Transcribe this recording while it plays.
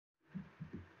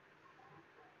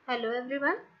Hello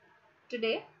everyone.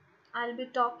 Today I'll be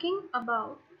talking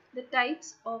about the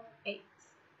types of eggs.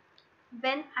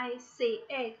 When I say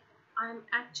egg, I'm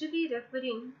actually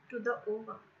referring to the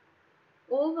ovum.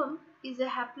 Ovum is a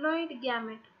haploid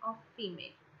gamete of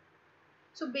female.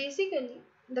 So basically,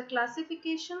 the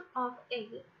classification of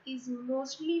egg is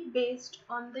mostly based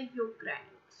on the yolk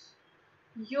granules.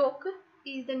 Yolk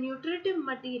is the nutritive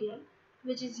material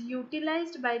which is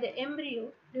utilized by the embryo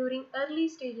during early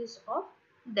stages of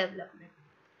development.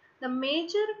 The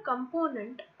major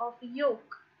component of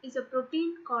yolk is a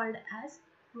protein called as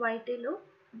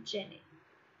vitellogenin.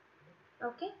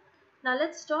 Okay. Now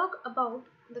let's talk about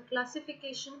the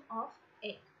classification of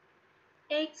egg.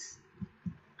 Eggs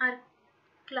are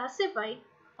classified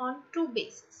on two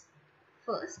bases.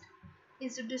 First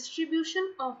is the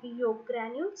distribution of yolk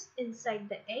granules inside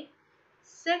the egg.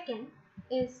 Second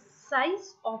is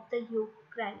size of the yolk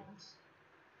granules.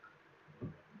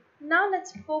 Now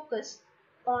let's focus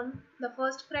on the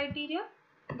first criteria,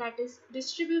 that is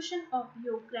distribution of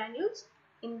yolk granules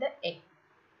in the egg.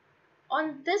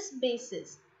 On this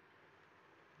basis,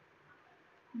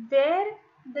 where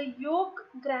the yolk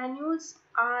granules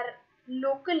are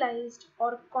localized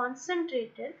or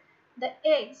concentrated, the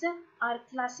eggs are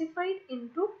classified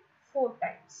into four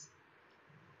types.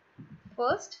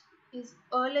 First is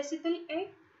alecithal egg,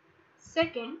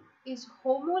 second is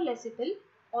homolecithal,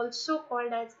 also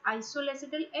called as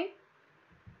isolecithal egg,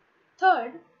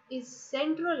 third is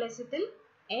centrolecithal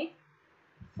egg,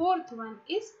 fourth one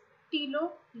is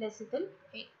telolecithal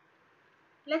egg.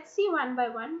 Let's see one by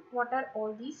one what are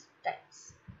all these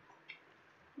types.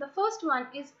 The first one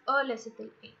is alecithal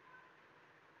egg.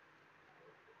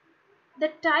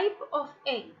 The type of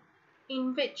egg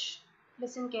in which,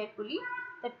 listen carefully,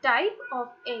 the type of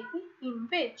egg in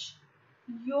which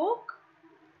yolk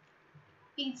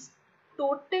is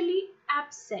totally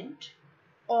absent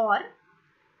or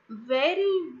very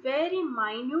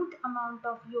minute amount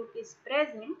of yolk is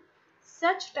present,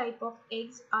 such type of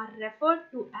eggs are referred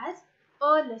to as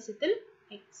alecithal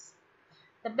eggs.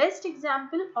 The best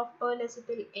example of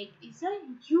alecithal egg is a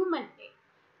human egg.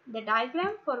 The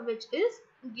diagram for which is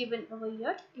given over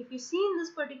here. If you see in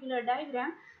this particular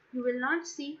diagram, you will not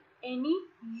see any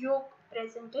yolk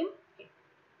present in it.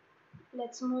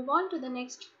 Let's move on to the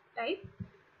next type,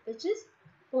 which is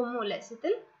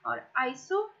homolecithal or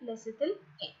isolecithal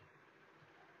egg.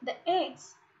 The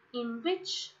eggs in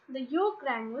which the yolk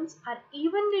granules are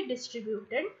evenly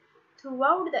distributed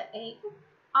throughout the egg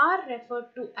are referred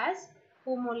to as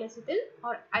homolecithal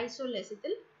or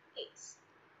isolecithal eggs.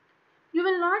 You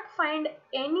will not find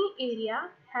any area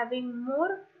having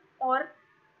more or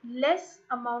less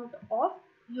amount of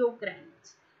yolk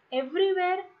granules.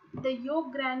 Everywhere the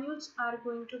yolk granules are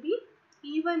going to be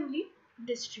evenly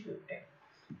distributed.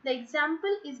 The example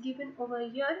is given over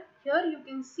here. Here you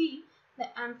can see the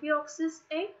amphioxus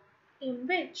egg in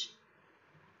which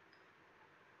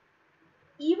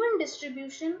even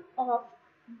distribution of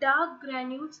dark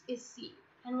granules is seen.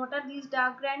 And what are these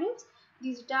dark granules?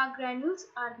 These dark granules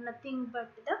are nothing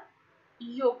but the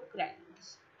yolk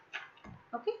granules.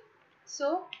 Okay.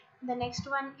 So the next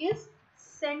one is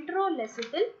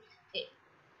centrolecithal egg.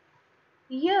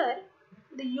 Here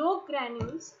the yolk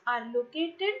granules are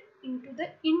located into the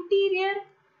interior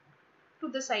to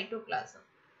the cytoplasm.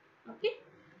 Okay.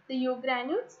 The yolk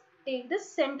granules take the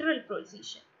central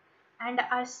position and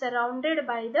are surrounded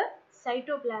by the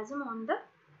cytoplasm on the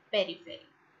periphery.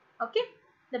 Okay.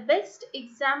 The best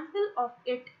example of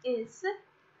it is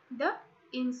the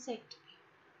insect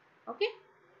egg. Okay.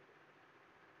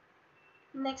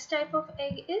 Next type of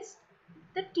egg is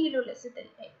the telolecithal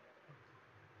egg.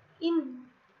 In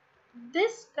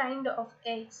this kind of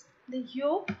eggs, the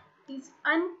yolk is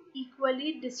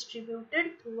unequally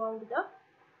distributed throughout the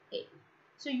egg.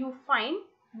 So you find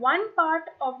one part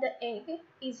of the egg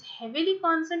is heavily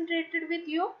concentrated with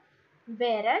yolk,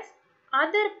 whereas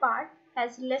other part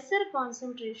has lesser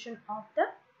concentration of the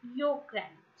yolk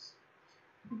granules.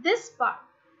 This part,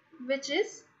 which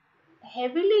is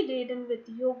heavily laden with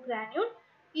yolk granule,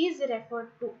 is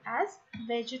referred to as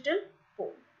vegetal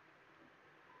pole.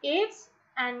 Aves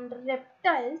and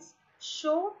reptiles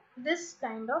show this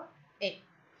kind of egg.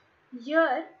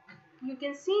 Here you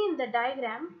can see in the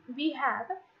diagram we have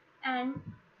an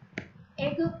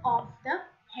egg of the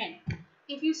hen.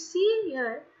 If you see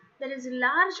here, there is a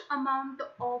large amount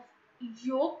of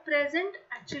yolk present.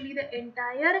 Actually the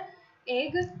entire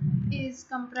egg is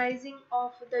comprising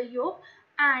of the yolk,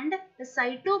 and the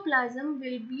cytoplasm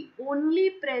will be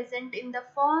only present in the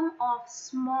form of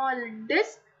small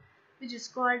disc, which is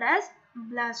called as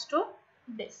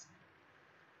blastodisc.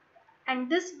 and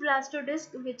this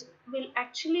blastodisc which will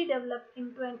actually develop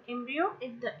into an embryo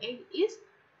if the egg is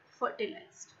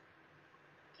fertilized.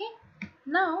 Okay,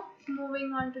 now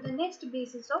moving on to the next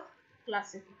basis of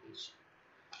classification,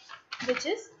 which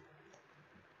is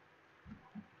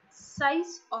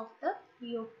size of the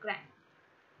yolk granule.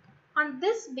 On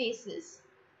this basis,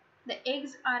 the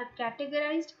eggs are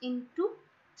categorized into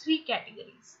three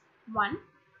categories. One,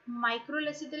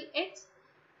 microlecythal eggs.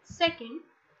 Second,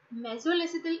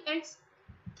 mesolacetal eggs.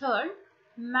 Third,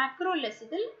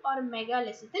 macrolecythal or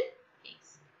megalecythal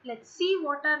eggs. Let's see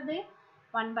what are they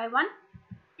one by one.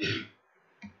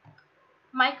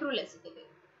 Microlecythal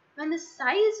egg. When the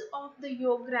size of the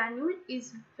yolk granule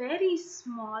is very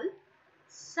small,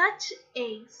 such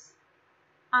eggs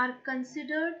are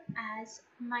considered as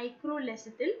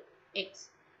microlecythal eggs.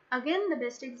 Again, the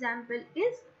best example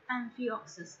is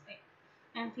Amphioxus egg.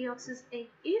 Amphioxus egg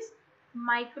is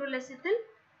microlecythal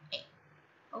egg.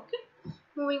 Okay.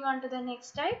 Moving on to the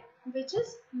next type, which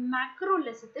is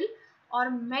macrolecythal or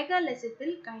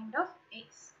megalecythal kind of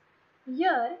eggs.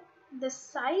 Here, the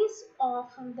size of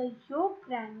the yolk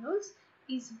granules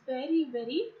is very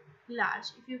large.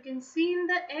 If you can see in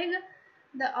the egg,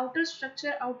 the outer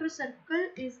structure, outer circle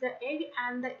is the egg,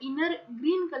 and the inner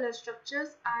green color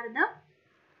structures are the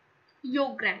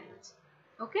yolk granules.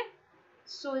 Okay.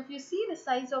 So if you see, the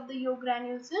size of the yolk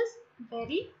granules is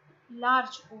very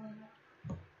large over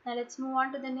here. Now let's move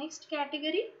on to the next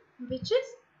category, which is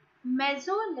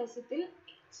mesolacetal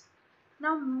eggs.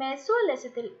 Now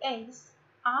mesolacetal eggs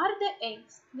are the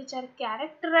eggs which are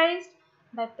characterized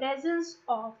by presence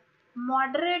of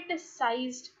moderate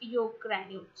sized yolk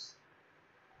granules,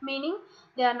 meaning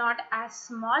they are not as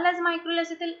small as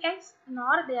microlecythal eggs,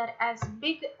 nor they are as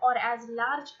big or as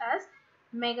large as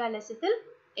megalecythal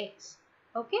eggs.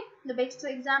 Okay, the best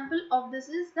example of this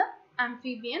is the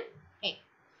amphibian egg.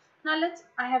 Now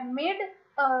I have made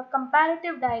a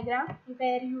comparative diagram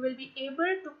where you will be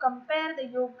able to compare the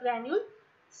yolk granule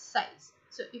size.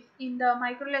 So if in the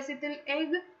microlecythal egg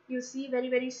you see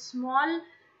very small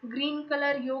green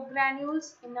color yolk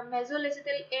granules, in the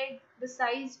mesolacetal egg the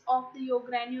size of the yolk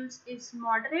granules is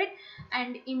moderate,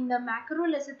 and in the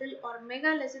macrolecythal or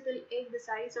megalecythal egg the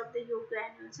size of the yolk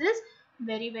granules is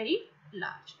very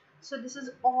large. So this is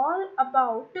all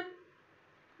about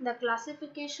the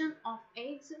classification of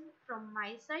eggs from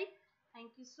my side. Thank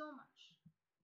you so much.